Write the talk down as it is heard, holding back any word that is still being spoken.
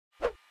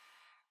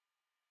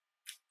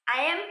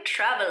I am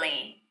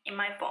traveling in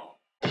my phone.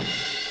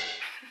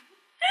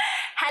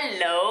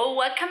 Hello,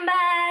 welcome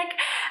back.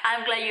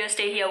 I'm glad you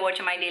stay here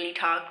watching my daily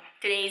talk.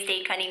 Today is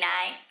day 29.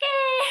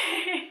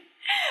 Yay!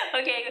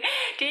 Okay,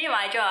 today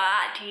my job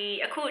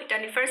the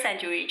 21st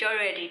century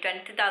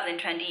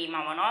 2020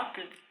မှာပေါ့နော်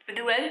ဘယ်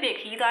သူပဲဖြစ်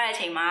ခီးသွားတဲ့အ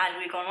ချိန်မှာလူ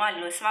တွေကတော့ဒီ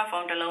လို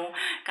smartphone တစ်လုံး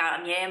က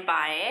အမြဲ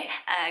ပါတယ်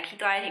ခီး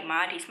သွားတဲ့အချိန်မှာ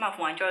ဒီ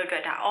smartphone ကကြောက်အတွ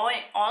က်ဒါ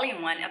all in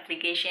one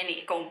application တွေ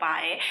အကုန်ပါ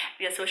တယ်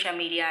ပြီးတော့ social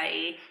media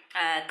တွေ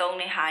သုံး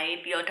တဲ့ဟာတွေ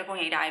ပြီးတော့ဓာတ်ပုံ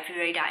ရိုက်တာတွေ view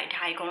ရိုက်တာတွေ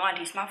ဒါတွေအကုန်လုံးက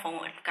ဒီ smartphone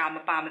ကမ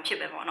ပါမဖြစ်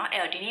ပဲပေါ့နော်အဲ့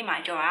တော့ဒီနေ့မှာ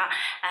ကြောက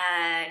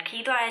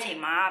ခီးသွားတဲ့အချိ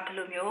န်မှာဘယ်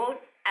လိုမျိုး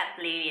app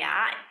လေးတွေ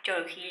ကကြော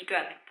ခီးအတွ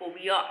က်ပို့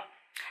ပြီးတော့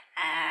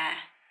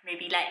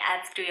maybe like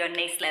adds to your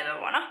next level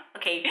ပေါ့နော်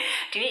okay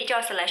ဒီနေ့အ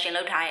ကြော selection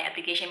လုပ်ထားတဲ့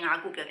application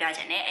 5ခုပြောပြ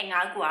ချင်တယ်အဲ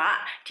5ခုက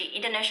ဒီ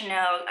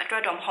international အတွ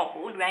က်တော့မဟုတ်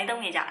ဘူးလူတိုင်း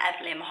သုံးနေကြ app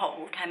လည်းမဟုတ်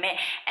ဘူးဒါပေမဲ့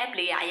app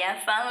လေးကအရင်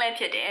fun လည်း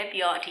ဖြစ်တယ်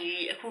ပြီးတော့ဒီ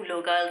အခု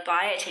local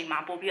သွားတဲ့အချိန်မှာ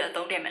ပို့ပြီးတော့အ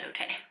သုံးတည့်မယ်လို့ထ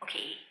င်တယ်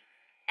okay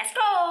let's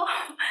go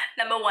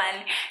number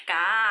 1က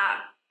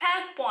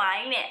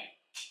Packpoint နဲ့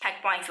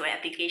Packpoint ဆိုတဲ့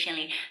application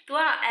လေးသူ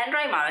က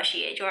Android မှာတော့ရှိ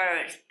တယ်ကျွန်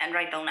တော်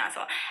Android သုံးတာ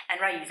ဆိုတော့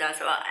Android user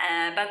ဆိုတော့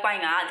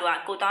Packpoint ကသူက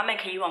ကိုသွားမဲ့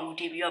ခရီးပေါ်မူ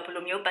တည်ပြီးတော့ဘယ်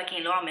လိုမျိုး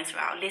packing လုပ်ရမလဲဆို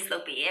တာကို list လု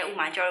ပ်ပေးရဲဥပ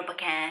မာကျွန်တော်ပ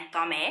ကံ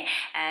သွားမယ်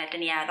တ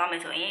နေရာသွားမ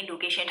ယ်ဆိုရင်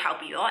location ထောက်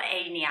ပြီးတော့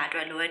အဲ့ဒီနေရာအတွ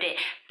က်လိုအပ်တဲ့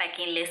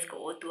packing list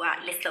ကိုသူက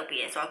list လုပ်ပေး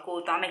ရဲဆိုတော့ကို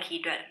သွားမဲ့ခရီး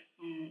အတွက်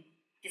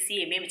ပစ္စည်း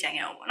တွေမေ့မကြမ်း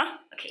ကြတော့ဘူးပေါ့နော်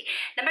okay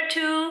number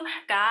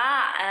 2က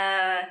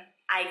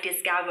I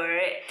discover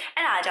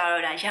အဲ့ဒါကြ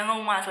တော့ဒါရန်ကု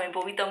န်မှာဆိုရင်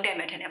ပို့ပြီးသုံးတက်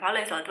မယ်ထင်တယ်ဘာလို့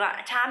လဲဆိုတော့သူက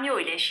အခြားမြို့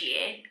တွေလည်းရှိတ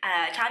ယ်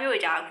အခြားမြို့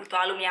တွေကြာအခု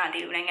သွားလို့မရ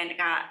သေးဘူးနိုင်ငံတ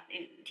ကာ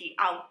ဒီ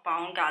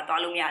outbound က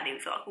သွားလို့မရသေး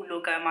ဘူးဆိုတော့အခု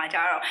local မှာ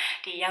ကြာတော့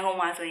ဒီရန်ကုန်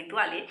မှာဆိုရင်သူ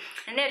ကလေနည်း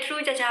နည်း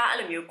true ကြအဲ့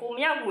လိုမျိုးကိုမ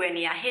ရောက်ဘူးရဲ့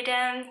နေရာ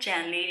hidden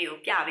gem လေးတွေကို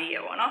ပြပေးရ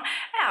ပေါ့နော်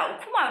အဲ့ဒါကိုအ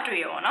ခုမှတွေ့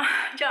ရပေါ့နော်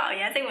ကြောက်အ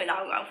ရင်စိတ်ဝင်စား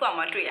ဘူးအခု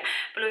မှတွေ့ရ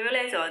ဘယ်လိုမျိုး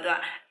လဲဆိုတော့သူက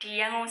ဒီ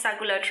ရန်ကုန်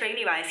circular train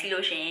တွေပါစီး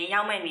လို့ရှိရင်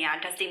ရောက်မဲ့နေရာ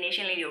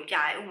destination လေးတွေကိုပြ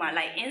ရဲဥပမာ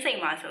like အင်းစိန်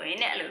မှာဆိုရင်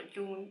လည်းအဲ့လို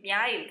လူ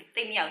များတွေ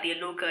သိမရောက်သေး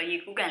local ရေ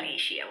ကူးကန်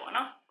လေးရှိရပေါ့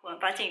နော်ကိုယ်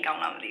သွားချင်းကော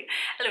င်းလားမသိဘူး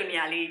အဲ့လိုနေ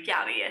ရာလေးပြ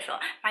ပေးရဲဆို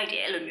တော့ bike တ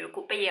ယ်အဲ့လိုမျိုး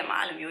ကိုပိတ်ရမှာ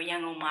အဲ့လိုမျိုးရ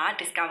န်ကုန်မှာ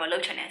discover လု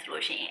ပ်ချင်တယ်ဆို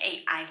လို့ရှိရင်အဲ့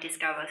I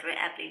discover ဆိုတဲ့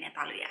app လေးနဲ့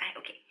သွားလို့ရတယ်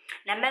okay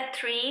number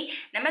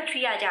 3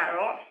ကကြ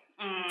တော့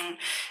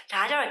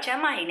ဒါကြတော့ကျ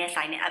မ်းမာရေးနဲ့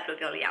ဆိုင်တဲ့ app လို့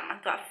ပြောလို့ရမှာ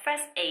သူက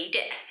first aid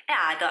အဲ့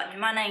ဒါတော့မြ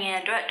န်မာနိုင်ငံ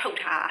အတွက်ထုတ်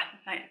ထား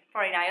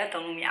foreigner ရော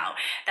သုံးလို့မရဘူး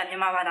ဒါမြ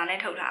န်မာဘာသာနဲ့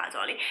ထုတ်ထားတာ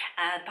ဆိုတော့လေ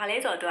ဘာလဲ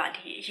ဆိုတော့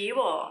သူကဒီအရေး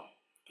ပေါ်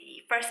ဒီ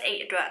first aid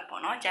အတွက်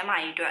ပေါ့နော်ကျမ်းမာ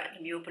ရေးအတွက်ဒီ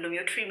မျိုးဘယ်လို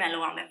မျိုး treatment လု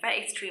ပ်ရမလဲ first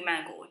aid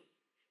treatment ကို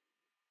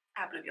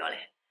အဲ့ဘယ်လိုပြော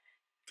လဲ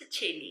တစ်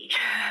ချိန်နီး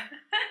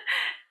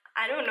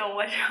I don't know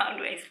what how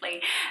to explain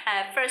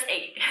first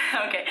aid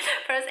okay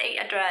first aid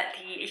အတွက်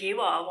ဒီအရေး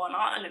ပေါ်ပေါ့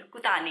နော်အဲ့လိုကု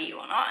သနေ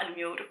ပေါ့နော်အဲ့လို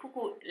မျိုးတစ်ခု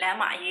ခုလမ်း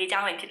မှာအရေးအကြော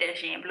င်းတွေဖြစ်တဲ့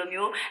ရှင်ဘယ်လို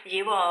မျိုးအ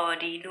ရေးပေါ်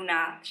ဒီလူ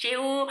နာရှေး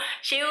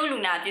ဦးလူ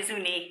နာပြည့်စုံ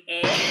နေ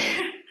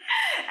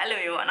အဲ့လို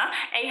မျိုးပေါ့နော်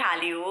အဲ့ဟာ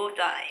လေးကို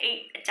သူအဲ့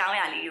အကြောင်းအ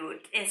ရာလေးကို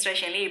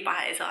instruction လေးပါ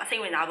တယ်ဆိုတော့စိ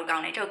တ်ဝင်စားဖို့ကော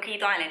င်းတယ်ချုပ်ခီး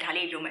သွားရင်လည်းဒါ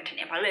လေးပြောမှထင်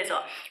တယ်ဘာလို့လဲဆို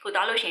တော့ကို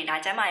သွားလို့ရှိရင်ဒါ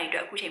ကျမ်းမာရေးအတွ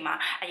က်အခုချိန်မှာ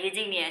အရေး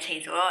ကြီးနေတဲ့အချိ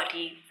န်ဆိုတော့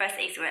ဒီ first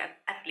aid ဆိုတဲ့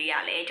app လေးက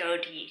လည်းကျွန်တော်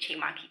တို့ဒီအချိန်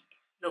မှာ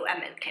လိုအပ်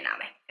မယ်ထင်တာ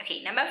ပဲ okay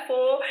number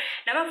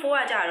 4က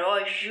ကြ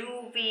တော့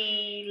UV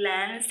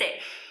lens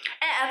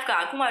အဲ့ app က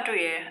အခုမှ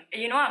တွေ့ရအ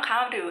ရင်တော့ခါ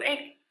မတွေ့ဘူးအဲ့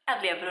app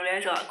လေးဘယ်လိုလဲ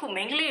ဆိုတော့အခု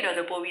main ကလေးတော့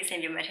ပို့ပြီးဆင်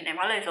ပြေမယ်ထင်တယ်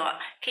ဘာလို့လဲဆိုတော့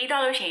ခီး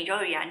သွားလို့ရှိရင်ကြော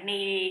ရီက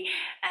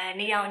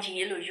နေရောင်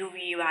ကြီးလို့ UV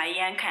ပါရ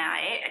မ်းခံရ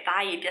တယ်အ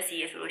သားရည်ပျက်စီး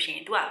ရဆိုလို့ရှိရ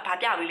င် तू ကဘာ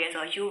ပြပေးလဲ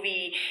ဆိုတော့ UV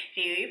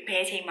ဒီဘ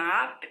ယ်ချိန်မှာ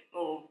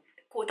ဟို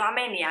ကိုသွား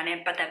မဲ့နေရာနဲ့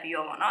ပတ်သက်ပြီး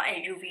တော့ပေါ့နော်အဲ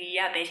UV ရ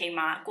ဘယ်ချိန်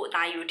မှာကိုအ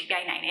သားရည်ကိုထိခို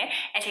က်နိုင်တယ်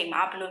အဲ့ချိန်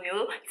မှာဘယ်လို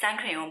မျိုး sun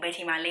cream ကိုဘယ်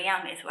ချိန်မှာလင်းရ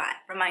မယ်ဆိုတာ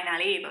reminder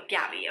လေးတွေပြ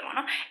ပေးရပေါ့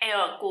နော်အဲ့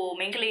တော့ကို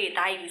main ကလေးအ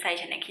သားရည်ယူဆိုင်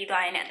ချင်တယ်ခီး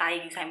သွားရင်လည်းအသားရ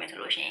ည်ယူဆိုင်မယ်ဆို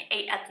လို့ရှိရင်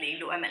အဲ့ app လေး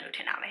လိုအပ်မယ်လို့ထ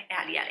င်တာပဲအဲ့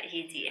ဒါလေးကလည်းအ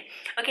ရေးကြီးတယ်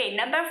okay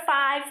number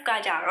 5က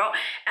ကြတော့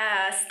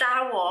Star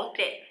Walk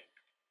တဲ့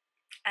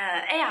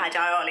အဲ့ဟာကြ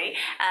တော့လေ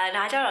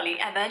ဒါကြတော့လေ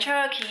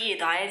adventure key ရေး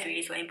သွားရဲဆို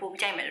ရင်ပို့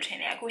ကြိုက်မယ်လို့ထင်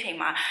တယ်အခုချိန်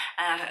မှာ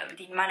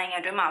ဒီမြန်မာနိုင်ငံ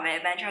အတွင်းမှာပဲ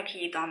adventure key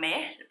ရေးသွားမယ်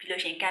ပြီး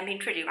လို့ရှိရင် camping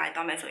trip တွေပါ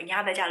သွားမယ်ဆိုရင်ည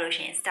ဘက်ကြလို့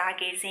ရှိရင်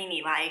stargazing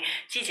တွေပါ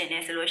ကြည့်ကျင်နေ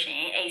ဆိုလို့ရှိရ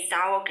င်အဲ့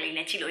Star Walk လေး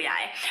နဲ့ကြည့်လို့ရ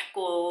တယ်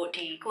ကို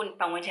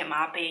ပတ်ဝန်းကျင်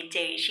မှာဘယ်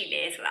ကျိရှိ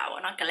လဲဆိုတာ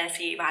ပေါ့နော်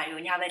galaxy တွေပါ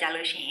ညဘက်ကြ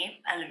လို့ရှိရင်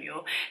အဲ့လို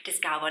မျိုး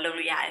discover လုပ်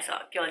လို့ရတယ်ဆို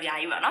တော့ပျော်စရာ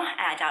ကြီးပေါ့နော်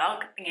အဲ့ဒါကြတော့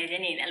ငယ်ချ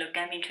င်းနေနဲ့အဲ့လို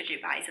camping trip တွေ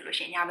ပါဆိုလို့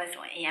ရှိရင်ညဘက်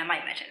ဆိုရင်အရင်မို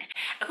က်မှထင်တယ်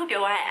အခု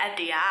ပြောရတဲ့ app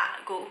တွေက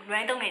ကို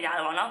run သုံးနေကြ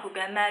တော့နော်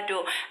Google Map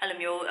တို့အဲ့လို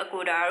မျိုး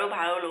Agoda တို့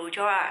ဘာလို့လို့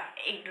ကြောက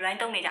အဲ့ line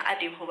သုံးနေကြ app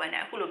တွေမဟုတ်ဘဲ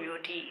နဲ့အခုလို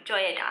မျိုးဒီကြော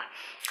ရတာ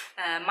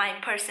my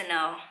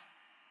personal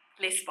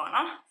list ပေါ့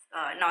နော်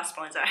not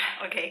sponsor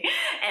okay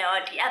အဲ့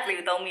တော့ဒီ app လေး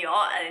ကိုသုံးပြီး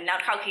တော့နော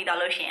က်တစ်ခေါက်ခီးသွား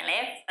လို့ရှိရင်လ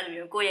ည်းအဲ့လို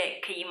မျိုးကိုယ့်ရဲ့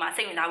ခရီးမှာ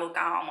စိတ်ဝင်စားဖို့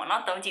ကောင်းအောင်ပေါ့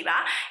နော်သုံးကြည့်ပါ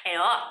အဲ့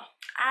တော့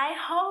I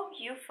hope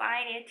you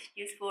find it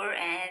useful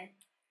and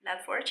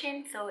love watching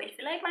so if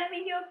you like my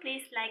video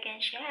please like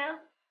and share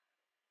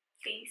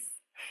please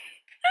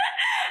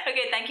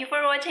okay thank you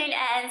for watching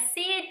and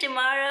see you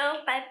tomorrow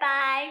bye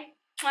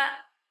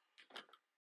bye